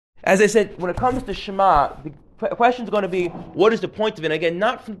As I said, when it comes to Shema, the question is going to be, what is the point of it? And again,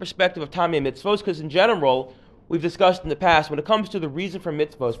 not from the perspective of Tamei Mitzvos, because in general, we've discussed in the past, when it comes to the reason for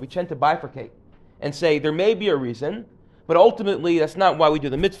Mitzvos, we tend to bifurcate and say there may be a reason, but ultimately that's not why we do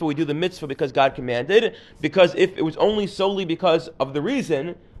the mitzvah. We do the mitzvah because God commanded, because if it was only solely because of the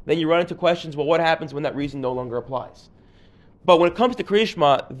reason, then you run into questions, well, what happens when that reason no longer applies? But when it comes to Kriya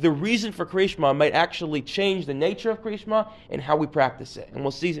Shema, the reason for Kriya Shema might actually change the nature of Kriya Shema and how we practice it. And we'll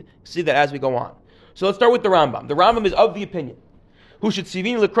see that as we go on. So let's start with the Rambam. The Rambam is of the opinion, who should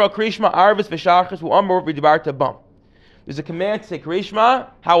sivini l'kra Kriya Shema arvis v'shachas v'amor v'dibar tabam. There's a command to say Kriya Shema.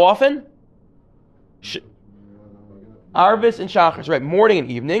 How often? Arvis and shachas, right? Morning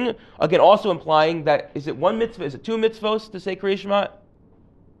and evening. Again, also implying that, is it one mitzvah? Is it two mitzvahs to say Kriya Shema?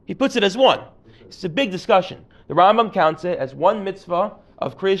 He puts it as one. It's a big discussion. The Rambam counts it as one mitzvah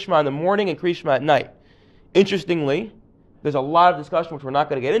of Kriya Shema in the morning and Kriya Shema at night. Interestingly, there's a lot of discussion which we're not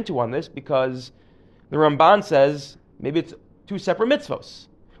going to get into on this because the Ramban says maybe it's two separate mitzvahs.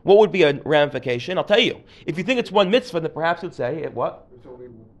 What would be a ramification? I'll tell you. If you think it's one mitzvah, then perhaps you'd say it what? It's only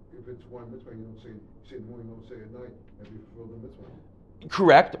if it's one mitzvah, you don't say in the morning, don't say at night. Have you fulfilled the mitzvah?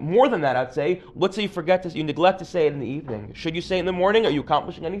 Correct. More than that, I'd say, let's say you neglect to say it in the evening. Should you say it in the morning? Are you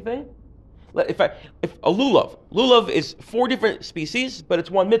accomplishing anything? If a lulav is 4 different species, but it's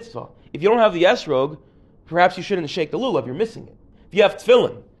one mitzvah. If you don't have the esrog, perhaps you shouldn't shake the lulav. You're missing it. If you have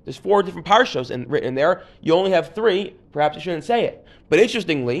tefillin, there's 4 different parshos written in there. You only have 3. Perhaps you shouldn't say it. But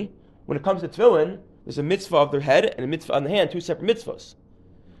interestingly, when it comes to tefillin, there's a mitzvah of their head and a mitzvah on the hand, 2 separate mitzvahs.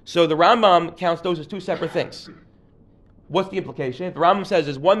 So the Rambam counts those as 2 separate things. What's the implication? If the Rambam says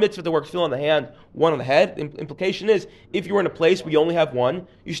there's one mitzvah that works tefillin on the hand, one on the head, the implication is if you're in a place where you only have one,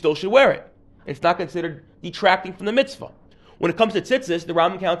 you still should wear it. It's not considered detracting from the mitzvah. When it comes to tzitzis, the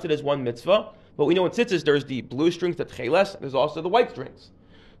Rambam counts it as one mitzvah, but we know in tzitzis there's the blue strings, the tcheles, there's also the white strings.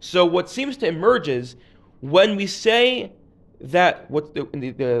 So what seems to emerge is when we say that in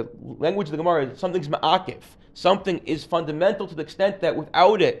the language of the Gemara is something's ma'akiv, something is fundamental to the extent that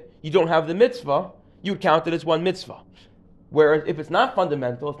without it you don't have the mitzvah, you would count it as one mitzvah. Whereas if it's not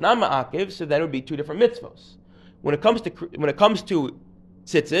fundamental, it's not ma'akiv, so then it would be 2 different mitzvahs. When it comes to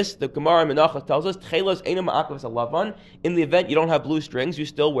tzitzis, the Gemara Menachos tells us, Tchelas eina ma'akev alavan. In the event you don't have blue strings, you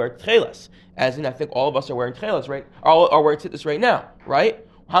still wear tchelas. As in, I think all of us are wearing tchelas, right? Are wearing tzitzis right now, right?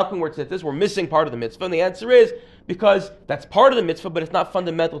 How can we wear tzitzis? We're missing part of the mitzvah. And the answer is, because that's part of the mitzvah, but it's not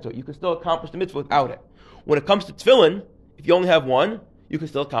fundamental to it. You can still accomplish the mitzvah without it. When it comes to tefillin, if you only have one, you can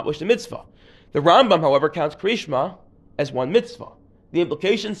still accomplish the mitzvah. The Rambam, however, counts Kriya Shema as one mitzvah. The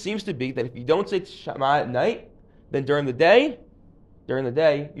implication seems to be that if you don't say Shema at night, then during the day,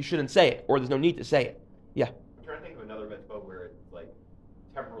 you shouldn't say it, or there's no need to say it. Yeah. I'm trying to think of another mitzvah where it's like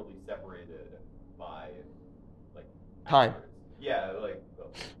temporally separated by like time. Hours. Yeah,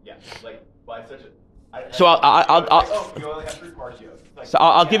 like by such a. You only have 3 partios.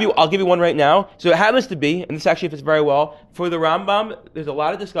 I'll give you one right now. So it happens to be, and this actually fits very well for the Rambam. There's a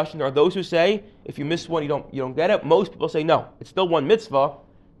lot of discussion. There are those who say if you miss one, you don't get it. Most people say no, it's still one mitzvah,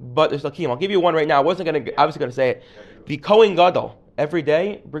 but there's lakim. I'll give you one right now. I wasn't obviously going to say it. The Kohen Gadol every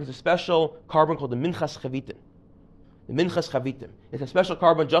day brings a special carbon called the Minchas Chavitim. The Minchas Chavitim. It's a special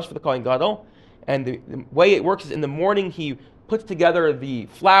carbon just for the Kohen Gadol, and the way it works is in the morning he puts together the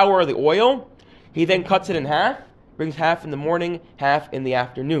flour, the oil. He then cuts it in half, brings half in the morning, half in the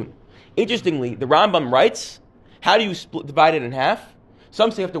afternoon. Interestingly, the Rambam writes, how do you divide it in half?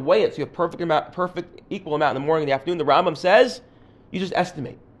 Some say you have to weigh it, so you have perfect equal amount in the morning and the afternoon. The Rambam says, you just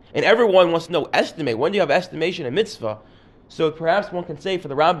estimate. And everyone wants to know, estimate. When do you have estimation in mitzvah? So perhaps one can say for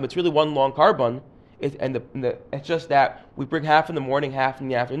the Rambam, it's really one long carbon, it's just that we bring half in the morning, half in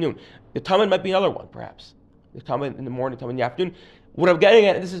the afternoon. The Talmud might be another one, perhaps. The Talmud in the morning, Talmud in the afternoon. What I'm getting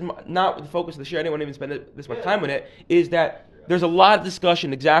at, and this is not the focus of the share, I didn't want to even spend this much time on it, is that there's a lot of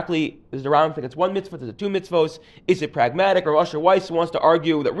discussion exactly, does the Rambam think it's one mitzvah, is it 2 mitzvahs, is it pragmatic, or Usher Weiss wants to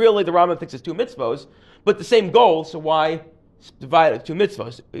argue that really the Rambam thinks it's 2 mitzvahs, but the same goal, so why divide it 2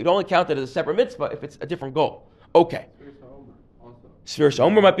 mitzvahs? You'd only count it as a separate mitzvah if it's a different goal. Okay. Sfiras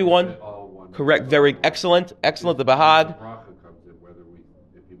Omer might be one. Correct, very excellent, the Bahag.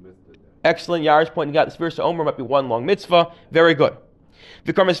 Excellent, Yair's point, you got the Sfiras Omer might be one long mitzvah. Very good.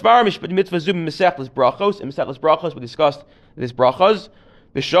 Vikar Misvar mitzvah zum Mesechles Brachos. In Mesechles Brachos, we discussed this brachos.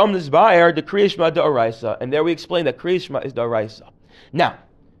 B'sham Nizbaer, the Kriya Shema D'Oraisa. And there we explain that Kriya Shema is D'Oraisa. Now,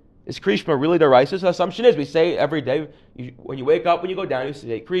 is Kriya Shema really D'Oraisa? So the assumption is we say every day, when you wake up, when you go down, you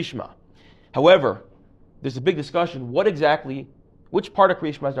say Kriya Shema. However, there's a big discussion, which part of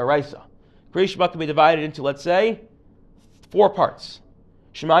Kriya Shema is D'Oraisa? Kriya Shema can be divided into, let's say, 4 parts.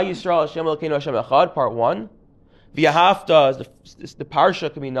 Shema Yisrael Hashem Elokeinu Hashem Echad, part 1. V'yahavta is the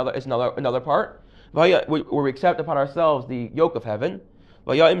parsha can be another part. Where we accept upon ourselves the yoke of heaven.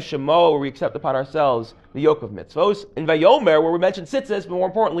 Vayayim Shema, where we accept upon ourselves the yoke of mitzvos. And Vayomer, where we mention tzitzis, but more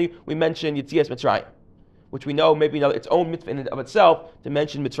importantly, we mention Yitzias Mitzrayim, which we know maybe its own mitzvah in and of itself to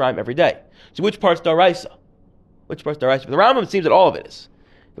mention Mitzrayim every day. So which part's Daraisa? Which part's Daraisa? The Rambam seems that all of it is.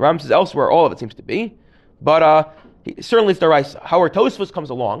 The Rambam says elsewhere all of it seems to be, but certainly it's Daraisa. However, Tosfos comes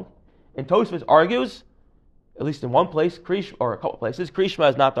along, and Tosfos argues, at least in one place, or a couple places, Krishma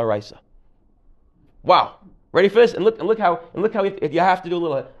is not Daraisa. Wow. Ready for this? And look how you have to do a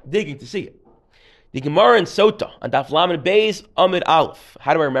little digging to see it. The Gemara in Sota on Daf Lamed Beis Amid Aleph.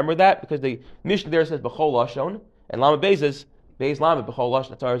 How do I remember that? Because the Mishnah there says B'chol Lashon, and Lamed Beis is Beis Lamed B'chol Lashon.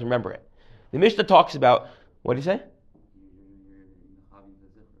 That's how I always remember it. The Mishnah talks about, what do you say?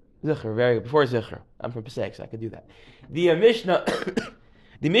 Zichr, very good. Before Zichr, I'm from Pesach, so I could do that. The Mishnah,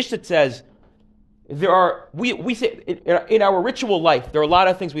 the Mishnah says we say in our ritual life there are a lot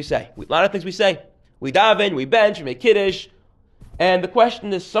of things we say. We daven, we bench, we make kiddush, and the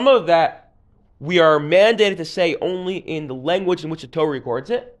question is, some of that we are mandated to say only in the language in which the Torah records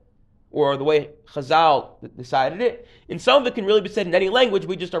it, or the way Chazal decided it. And some of it can really be said in any language.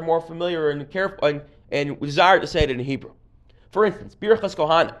 We just are more familiar and careful and desire to say it in Hebrew. For instance, Birchas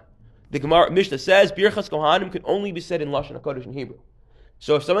Kohanim. The Gemara Mishnah says Birchas Kohanim can only be said in Lashon HaKodesh in Hebrew.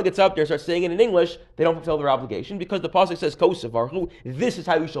 So if someone gets up there and starts saying it in English, they don't fulfill their obligation because the pasuk says Kosevarchu, this is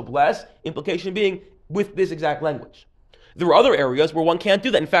how you shall bless, implication being with this exact language. There are other areas where one can't do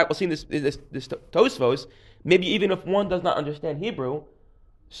that. In fact, we'll see in this Tosfos, maybe even if one does not understand Hebrew,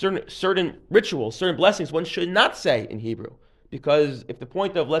 certain rituals, certain blessings, one should not say in Hebrew. Because if the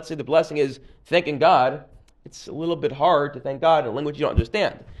point of, let's say, the blessing is thanking God, it's a little bit hard to thank God in a language you don't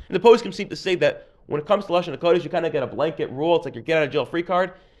understand. And the poskim seem to say that when it comes to Lashon HaKodesh, you kind of get a blanket rule. It's like your get-out-of-jail-free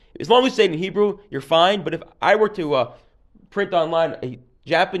card. As long as you say it in Hebrew, you're fine. But if I were to print online a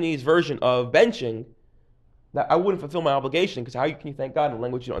Japanese version of benching, that I wouldn't fulfill my obligation, because how can you thank God in a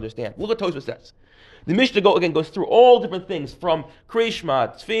language you don't understand? Look what Tosfos says. The Mishnah goes through all different things from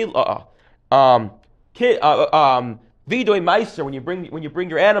Krishma, Tefillah, Vidoy Meiser, when you bring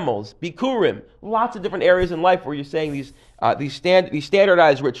your animals, Bikurim, lots of different areas in life where you're saying these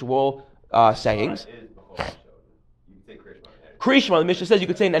standardized ritual sayings. Krishma, the Mishnah says you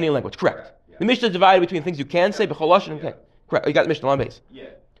could say in any language. Correct. Yeah. The Mishnah is divided between things you can say, B'chol Lashon, and correct. You got the Mishnah on base. Yeah.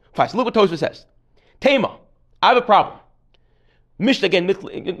 Fine. So look what Tosfos says. Tema, I have a problem. Mishnah again.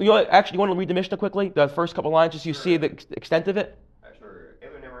 You want to read the Mishnah quickly? The first couple lines, just so you see the extent of it. Sure.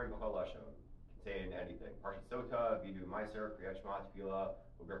 Even never B'chol Lashon, say in anything. Parshat Sota, Vidu Meiser, Kriyat Shema, Tefillah,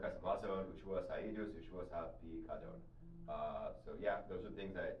 Uberkas Hamazon, Ushuas Ha'idus, Ushuas Ha'Pikadon. So yeah, those are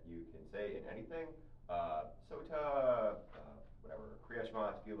things that you can say in anything. Sota, whatever, Kriyat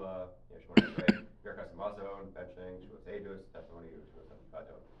Shema, Tefillah, Shemona Esrei, Uberkas Hamazon, benching, Ushuas Ha'idus, testimony, Ushuas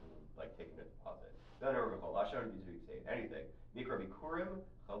Ha'Pikadon, like taking a deposit. Then over B'chol Lashon, you can say in anything. Mikra Bikurim,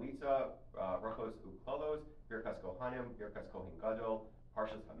 Chalitza, Brachos Uklalos, Birkas Kohanim, Birkas Kohen Gadol,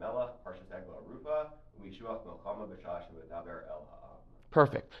 Parshas Hamelach, Parshas Agla Rufa, Umishuach Melchama B'Shash V'Daber El Ha'am.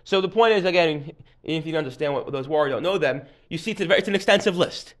 Perfect. So the point is, again, if you don't understand what those words, don't know them, you see it's an extensive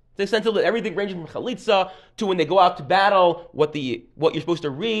list. It's an extensive list. Everything ranges from Chalitza to when they go out to battle, what you're supposed to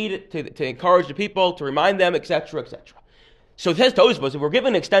read to encourage the people, to remind them, etc., etc. So it says Tosfos, if we're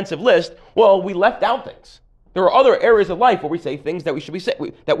given an extensive list, well, we left out things. There are other areas of life where we say things that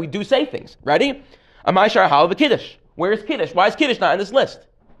we do say things. Ready? Amashar Halav Kiddush. Where is Kiddush? Why is Kiddush not in this list?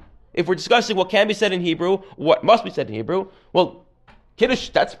 If we're discussing what can be said in Hebrew, what must be said in Hebrew, well, Kiddush,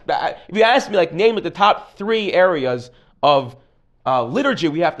 that's bad. If you ask me, name the top 3 areas of liturgy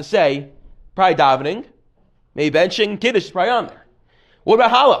we have to say, probably davening, maybe benching, Kiddush is probably on there. What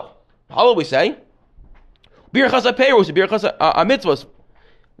about Hallel? Hallel we say. Birchas HaPeiros, Birchas Hamitzvos.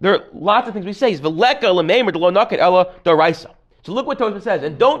 There are lots of things we say. V'leka l'meimer d'lo naket ela d'oraisa. So look what Tosfos says,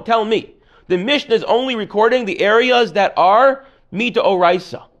 and don't tell me the Mishnah is only recording the areas that are mita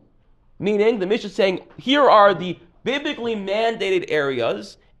oraisa. Meaning, the Mishnah is saying, here are the biblically mandated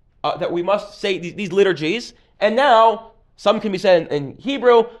areas that we must say these liturgies, and now some can be said in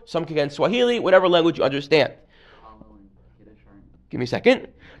Hebrew, some can be in Swahili, whatever language you understand. Give me a second.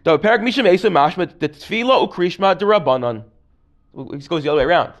 The Perak Misha Mesa Mashma the Tefillah Ukrishma Derabanan. It goes the other way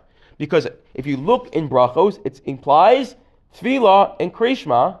around. Because if you look in brachos, it implies Tefillah and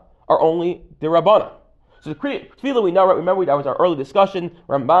Krishma are only Derabanan. So the Tefillah we know, remember that was our early discussion.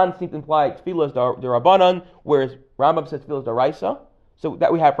 Ramban seems to imply Tefillah is Derabanan, whereas Rambam says Tefillah is Deraisa. So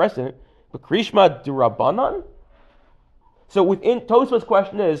that we have precedent. But Krishma Derabanan? So within Tosfos'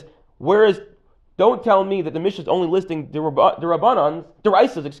 question is, where is don't tell me that the Mishnah is only listing the Rabbanans, the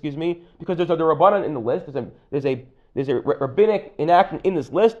Raisas, because there's a Rabbanan in the list. There's a rabbinic enactment in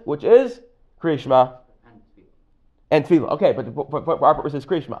this list, which is Kriya Shema and Tefillah. Okay, but for our purposes,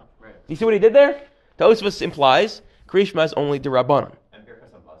 Kriya Shema. Right. Do you see what he did there? Tosfos implies Kriya Shema is only the Rabbanan. And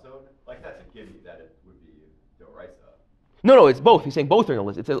Birkas Hamazon, like that's a gimme that it would be Doraisa. No, it's both. He's saying both are in the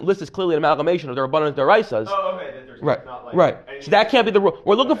list. The list is clearly an amalgamation of the Rabbanan and the Raisas. Oh, okay. Then there's Right, not like right. anything- So that can't be the rule.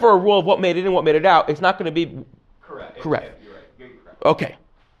 We're looking for a rule of what made it in, what made it out. It's not going to be Correct. Correct. You're right. You're correct. okay.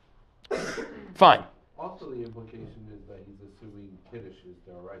 Fine. Also, the implication is that he's assuming Kiddush is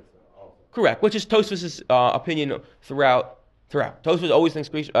Doraisa also. Correct, which is Tosfos' opinion throughout. Tosfos always thinks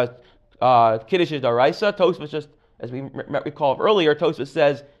Kiddush is Daraisa. Tosfos just, as we recall earlier, Tosfos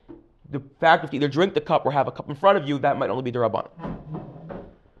says the fact that you either drink the cup or have a cup in front of you, that might only be the Rabban.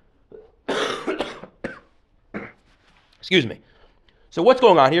 Excuse me. So what's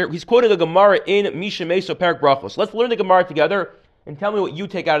going on here? He's quoting a Gemara in Misha Meso Perak Brachos. Let's learn the Gemara together and tell me what you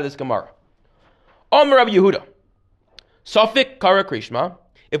take out of this Gemara. Amar Rabbi Yehuda. Safik Kara Krishma.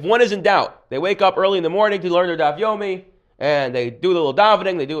 If one is in doubt, they wake up early in the morning to learn their Daf Yomi, and they do the little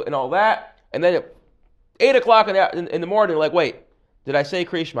davening, they do it and all that, and then at 8 o'clock in the morning, like, wait, did I say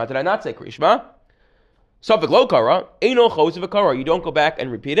Krishma? Did I not say Krishma? Safik Lo Kara, Eino Chosev Kara. You don't go back and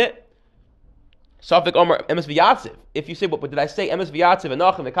repeat it. Safik Amar Emes V'Yatziv. If you say, but did I say Emes V'Yatziv,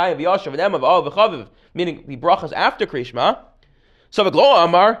 Enochem, V'Kayim, V'Yashav, and Emav, V'Av, V'Chaviv, meaning the brachas after Krishma. Safik Lo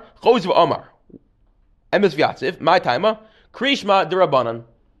Amar, Chosev Amar. Emes V'Yatziv, my timer, Krishma D'Rabbanan.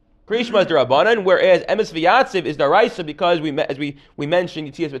 Krishma is D'Rabbanan, whereas Emes V'Yatziv is D'Raisa because as we mentioned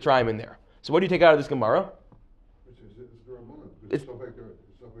Yitzias B'Trayim in there. So what do you take out of this Gemara? It's the Rabbanan. It's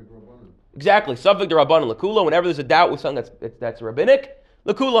Safek Rabbanan. Exactly. Safek D'Rabbanan L'Kula. Whenever there's a doubt with something that's rabbinic,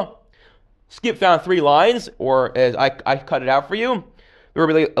 L'Kula. Skip found 3 lines, or as I cut it out for you.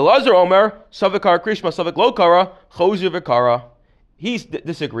 Rabbi Elazar Omer, Safekar Krishma, Safek Lokara, Choser V'Kara. He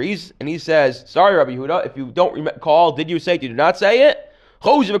disagrees, and he says, sorry, Rabbi Yehuda, if you don't recall, did you say it? Did you not say it?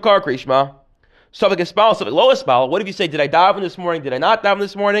 Choser V'Kara Krishma. Safek Espal, Safek Lo Espal. What if you say, did I daven this morning? Did I not daven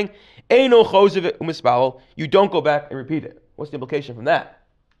this morning? Eino Choser V'Espal. You don't go back and repeat it. What's the implication from that?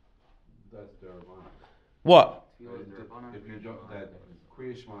 That's Darabana. What? If you don't, that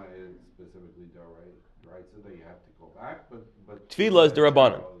Kriya Shema is specifically Doraisa, so that you have to go back, but Tefillah is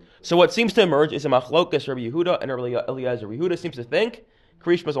D'Rabbanan. So what seems to emerge is a machlokas Rabbi Yehuda and Rabbi Eliezer. Yehuda seems to think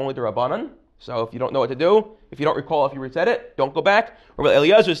Krishma is only D'Rabbanan. So if you don't know what to do, if you don't recall if you resaid it, don't go back. Rabbi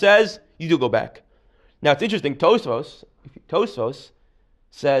Eliezer says you do go back. Now it's interesting. Tosfos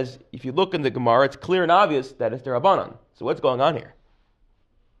says if you look in the Gemara, it's clear and obvious that it's D'Rabbanan. So what's going on here?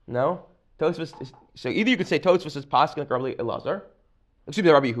 No, Tosfos is, so either you could say Tosfos is paskin like Rabbi Eliezer,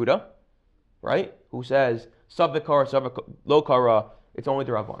 Rabbi Yehuda, right? Who says Savik Lo Kara, it's only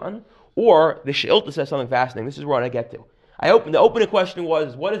the Rabbanan, or the Sheilta says something fascinating. This is where I want to get to. The opening question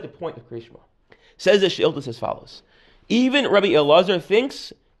was, what is the point of Krishma? Says the Sheilta as follows: even Rabbi Elazar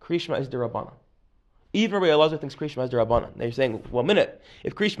thinks Krishma is the Rabbanan. Even Rabbi Elazar thinks Krishma is the Rabbanan. They're saying, well, a minute,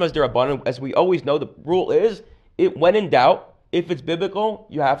 if Krishma is the Rabbanan, as we always know, the rule is, when in doubt, if it's biblical,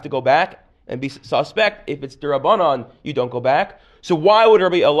 you have to go back and be suspect. If it's the Rabbanan, you don't go back. So why would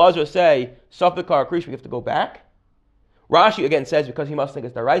Rabbi Elazar say, Safekar Krishma, you have to go back? Rashi again says, because he must think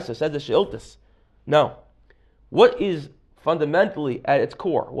it's Daraisa, says the Sheiltis. No. What is fundamentally at its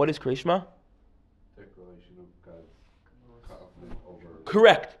core? What is Krishma? Declaration of God's covenant over.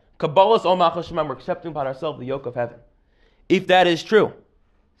 Correct. Kabbalah's Ol Machal Shema, we're accepting upon ourselves the yoke of heaven. If that is true,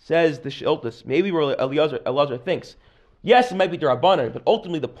 says the Sheiltis, maybe Elazar thinks, yes, it might be D'Rabbanan, but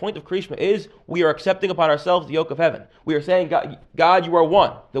ultimately the point of Krishma is we are accepting upon ourselves the yoke of heaven. We are saying, God, you are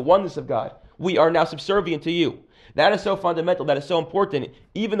one, the oneness of God. We are now subservient to you. That is so fundamental, that is so important.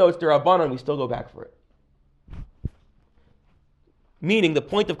 Even though it's D'Rabbanan, we still go back for it. Meaning the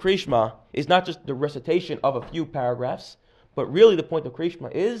point of Krishma is not just the recitation of a few paragraphs, but really the point of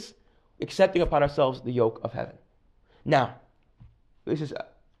Krishma is accepting upon ourselves the yoke of heaven. Now, this is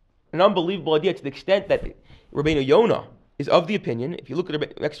an unbelievable idea to the extent that Rabbeinu Yonah is of the opinion, if you look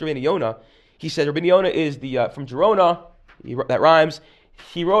at next to Rabbeinu Yonah, he says Rabbeinu Yonah is from Gerona, that rhymes.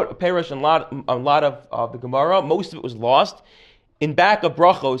 He wrote a perush on a lot of the Gemara. Most of it was lost. In back of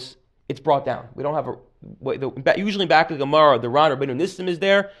Brachos, it's brought down. We don't have usually in back of the Gemara, the Ran Rabbeinu Nissim is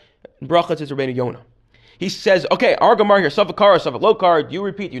there. In Brachos is Rabbeinu Yonah. He says, okay, our Gemara here, Savakar, Savak do you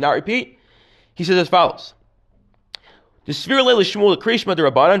repeat, do you not repeat? He says as follows. The Sefer Leil Shmuel Krishma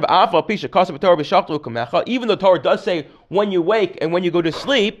D'Rabbanan v'Afal Pisha Kasav Torah b'Shachlu Kamecha. Even though Torah does say when you wake and when you go to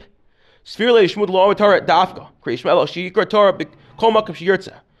sleep, Sefer Leil Shmuel Lo Torah Dafka Krishma Elo Shikra Torah Kol Makom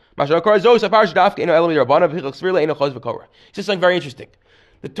Shiyirtza. Mashal Kar Zos Apar Dafka Eno Elam D'Rabbanan v'Chilak Sefer Leil Eno Chos v'Korah. He says something very interesting.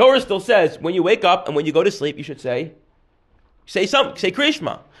 The Torah still says when you wake up and when you go to sleep, you should say something, say Kriya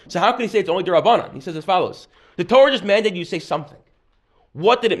Shema. So how can he say it's only D'Rabbanan? He says as follows. The Torah just mandated you say something.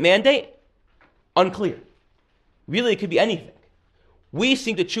 What did it mandate? Unclear. Really, it could be anything. We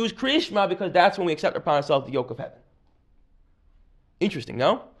seem to choose Kriya Shema because that's when we accept upon ourselves the yoke of heaven. Interesting,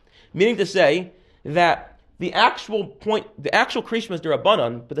 no? Meaning to say that the actual Kriya Shema is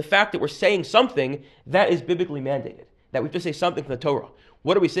D'Rabbanan, but the fact that we're saying something, that is biblically mandated. That we have to say something from the Torah.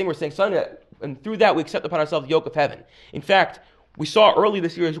 What are we saying? We're saying something that, and through that we accept upon ourselves the yoke of heaven. In fact, we saw early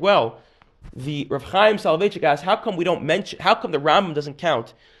this year as well, the Rav Chaim Soloveitchik asked, how come the Rambam doesn't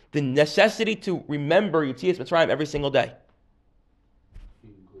count the necessity to remember Yetzias Mitzrayim every single day?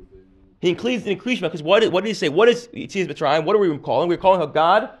 He includes the Kriya Shema because what did he say? What is Yetzias Mitzrayim? What are we calling? We're calling how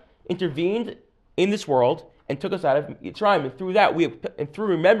God intervened in this world and took us out of Mitzrayim. And through that, through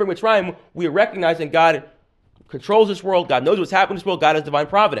remembering Mitzrayim, we are recognizing God controls this world. God knows what's happening in this world. God has divine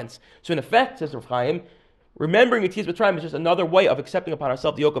providence. So in effect, says Rav Chaim, remembering Yetzias Mitzrayim is just another way of accepting upon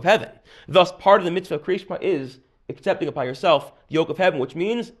ourselves the yoke of heaven. Thus, part of the mitzvah of Kriya Shema is accepting upon yourself the yoke of heaven, which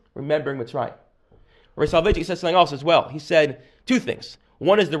means remembering Mitzrayim. Rav Soloveitchik says something else as well. He said two things.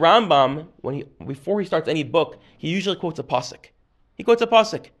 One is the Rambam, before he starts any book, he usually quotes a pasuk. He quotes a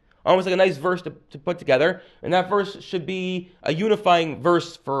pasuk, almost like a nice verse to put together, and that verse should be a unifying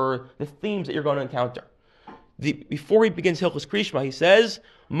verse for the themes that you're going to encounter. Before he begins Hilchos Kriya Shema, he says,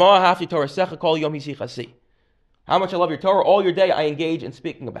 Ma hafti Torasecha kol yom hisichasi. How much I love your Torah, all your day I engage in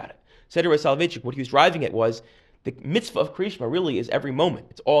speaking about it. Said Rav Soloveitchik, what he was driving at was, the mitzvah of Kriya Shema really is every moment.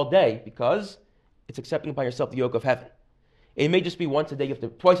 It's all day, because it's accepting upon yourself the yoke of heaven. It may just be twice a day you have to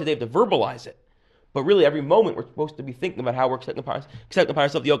verbalize it. But really, every moment we're supposed to be thinking about how we're accepting upon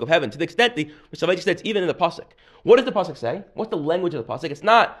ourselves the yoke of heaven. To the extent Rav Soloveitchik says, even in the pasuk. What does the pasuk say? What's the language of the pasuk? It's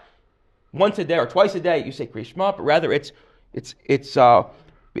not once a day or twice a day you say Kriya Shema, but rather it's b'shaf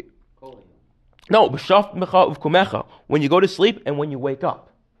uvkumecha, when you go to sleep and when you wake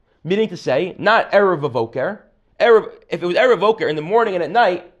up. Meaning to say, not erev avoker. If it was erev avoker in the morning and at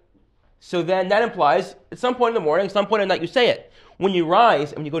night, so then that implies at some point in the morning, some point at night you say it. When you rise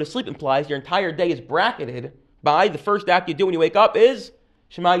and when you go to sleep implies your entire day is bracketed by the first act you do when you wake up is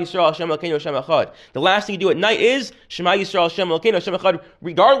Shema Yisrael Hashem Elokeinu Hashem Echad. The last thing you do at night is Shema Yisrael Hashem Elokeinu Hashem Echad,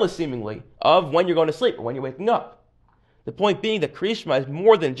 regardless seemingly of when you're going to sleep or when you're waking up. The point being that Kriya Shema is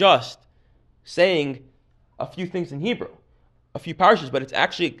more than just saying a few things in Hebrew, a few parshas, but it's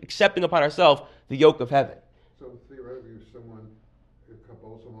actually accepting upon ourselves the yoke of heaven. So theoretically, if someone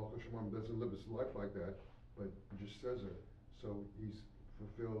doesn't live his life like that, but just says it, so he's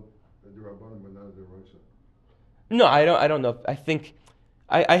fulfilled the D'Rabbanan but not the D'Oraisa. No, I don't know. I think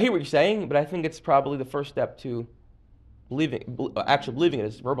I hear what you're saying, but I think it's probably the first step to actually believing it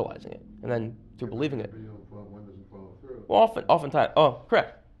is verbalizing it, and then to believing it. One doesn't follow through. Well, oftentimes. Oh,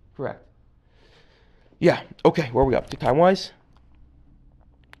 correct. Yeah. Okay. Where are we up to time-wise?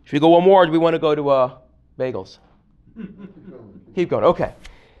 Should we go one more, or do we want to go to bagels? Keep going. Okay.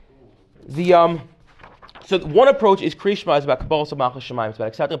 So one approach is Kriya Shema is about Kabbalah Malchus Shemayim. It's about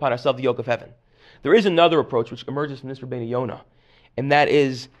accepting upon ourselves the yoke of heaven. There is another approach which emerges from this Rabbeinu Yonah, and that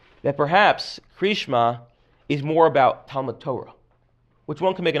is that perhaps Kriya Shema is more about Talmud Torah, which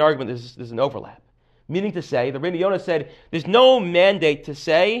one can make an argument there's an overlap. Meaning to say, the Rabbeinu Yonah said there's no mandate to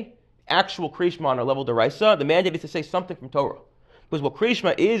say actual Kriya Shema on our level d'oraisa. The mandate is to say something from Torah. Because what Kriya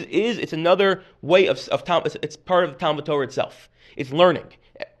Shema is it's another way of Talmud. It's part of the Talmud Torah itself. It's learning.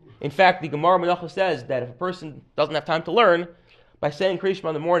 In fact, the Gemara Menachos says that if a person doesn't have time to learn, by saying Kriya Shema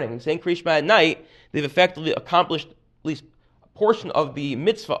in the morning and saying Kriya Shema at night, they've effectively accomplished at least a portion of the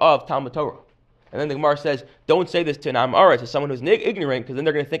mitzvah of Talmud Torah. And then the Gemara says, don't say this to an Am Aretz, to someone who's ignorant, because then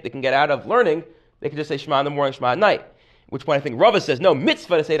they're going to think they can get out of learning. They can just say Shema in the morning, Shema at night. Which point I think Rava says, no,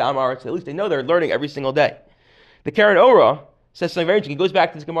 mitzvah to say to Am Aretz, at least they know they're learning every single day. The Karen Ora says something very interesting. He goes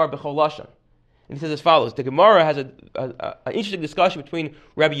back to this Gemara B'chol Lashon. And he says as follows. The Gemara has an interesting discussion between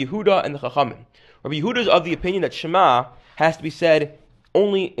Rabbi Yehuda and the Chachamim. Rabbi Yehuda is of the opinion that Shema has to be said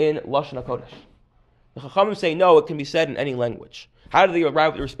only in Lashon HaKodesh. The Chachamim say no, it can be said in any language. How do they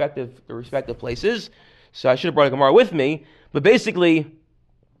arrive at the respective places? So I should have brought a Gemara with me. But basically,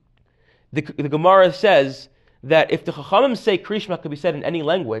 the Gemara says that if the Chachamim say Kriya Shema can be said in any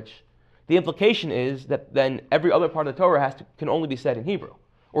language, the implication is that then every other part of the Torah can only be said in Hebrew.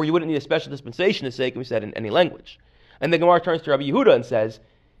 Or you wouldn't need a special dispensation to say it can be said in any language. And the Gemara turns to Rabbi Yehuda and says,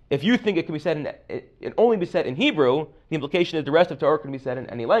 if you think it can be said it only be said in Hebrew, the implication is the rest of Torah can be said in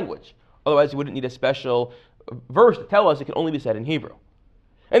any language. Otherwise, you wouldn't need a special verse to tell us it can only be said in Hebrew.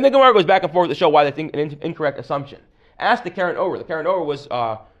 And the Gemara goes back and forth to show why they think an incorrect assumption. Ask the Karen Orer. The Karen Orer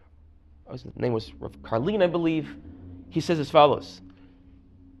his name was Carlene, I believe. He says as follows.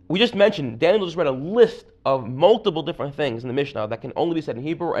 we just mentioned, Daniel just read a list of multiple different things in the Mishnah that can only be said in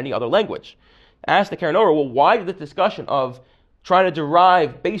Hebrew or any other language. Ask the Karen Orah, well, why did this discussion of trying to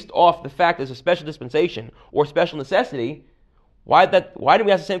derive based off the fact there's a special dispensation or special necessity, why didn't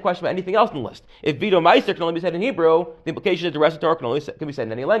we ask the same question about anything else in the list? If Vito Meister can only be said in Hebrew, the implication is the rest of the Torah can be said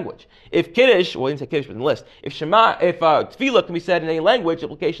in any language. If Kiddush, well, he didn't say Kiddush, but in the list. If Tefillah can be said in any language, the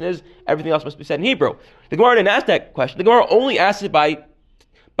implication is everything else must be said in Hebrew. The Gemara didn't ask that question. The Gemara only asked it by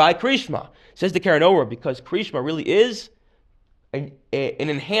Krishma. Says the Karen Orah, because Krishma really is an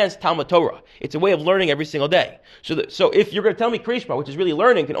enhanced Talmud Torah. It's a way of learning every single day. So if you're going to tell me Krishma, which is really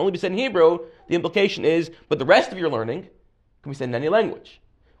learning, can only be said in Hebrew, the implication is, but the rest of your learning can be said in any language.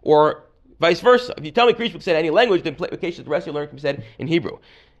 Or vice versa. If you tell me Krishma can be said in any language, the implication is the rest of your learning can be said in Hebrew.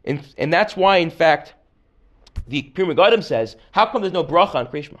 And that's why, in fact, the Pri Megadim says, how come there's no bracha on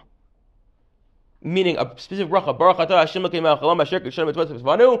Krishma? Meaning a specific bracha. Baruch atah Hashem Elokeinu melech haolam asher k'shem mitzvot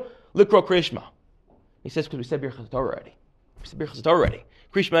v'zvanu likro Krishma. He says because we said Birchas Torah already. We said Birchas Torah already.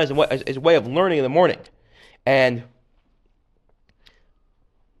 Krishma is a way of learning in the morning. And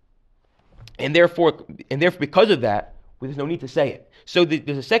therefore, because of that, there's no need to say it. So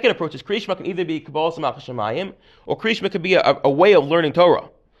there's a second approach. Is Krishma can either be Kabbalah Samach Shemayim, or Krishma could be a way of learning Torah.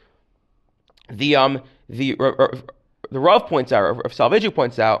 The Rav points out, or Salvation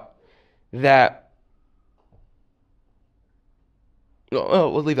points out, that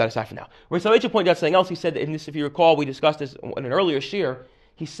we'll leave that aside for now. Where Salvation pointed out something else. He said that in this, if you recall, we discussed this in an earlier shir.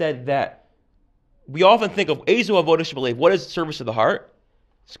 He said that we often think of Ezu Avodah Shebelev. What is service of the heart?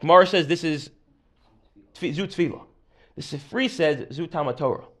 Gemara says this is Zu Tefillah. The Sefer says Zu Talmud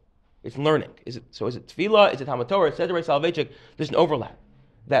Torah. It's learning. Is it Tefillah? Is it Talmud Torah? It says the right Salvation. There's an overlap.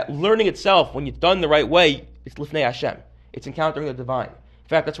 That learning itself, when it's done the right way, it's Lifnei Hashem. It's encountering the divine. In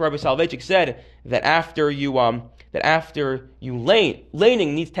fact, that's why Rabbi Soloveitchik said that after you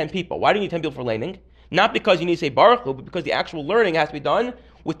laning needs 10 people. Why do you need 10 people for laning? Not because you need to say Baruch Hu, but because the actual learning has to be done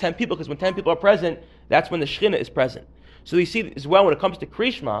with 10 people, because when 10 people are present, that's when the Shekhinah is present. So you see as well when it comes to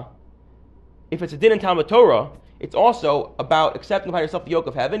Krishma, if it's a din in Talmud Torah, it's also about accepting upon yourself the yoke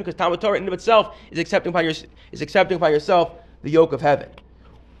of heaven, because Talmud Torah in and of itself is accepting upon yourself the yoke of heaven.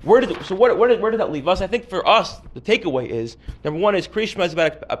 Where does that leave us? I think for us, the takeaway is, number one is Krishma is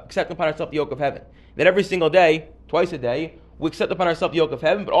about accepting upon ourselves the yoke of heaven. That every single day, twice a day, we accept upon ourselves the yoke of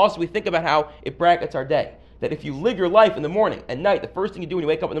heaven, but also we think about how it brackets our day. That if you live your life in the morning and night, the first thing you do when you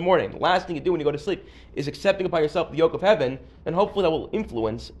wake up in the morning, the last thing you do when you go to sleep, is accepting upon yourself the yoke of heaven, then hopefully that will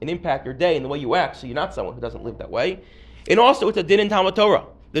influence and impact your day and the way you act, so you're not someone who doesn't live that way. And also, it's a din in Talmud Torah.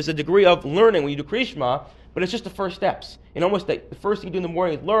 There's a degree of learning when you do Krishma, but it's just the first steps. And almost the first thing you do in the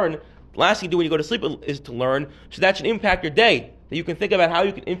morning is learn, the last thing you do when you go to sleep is to learn, so that should impact your day. That you can think about how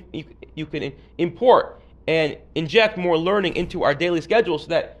you can import and inject more learning into our daily schedule, so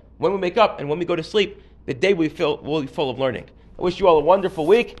that when we wake up and when we go to sleep, the day will be full of learning. I wish you all a wonderful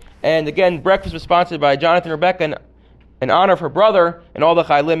week. And again, breakfast was sponsored by Jonathan and Rebecca in honor of her brother, and all the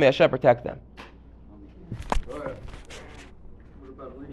Chaylim. May Hashem protect them.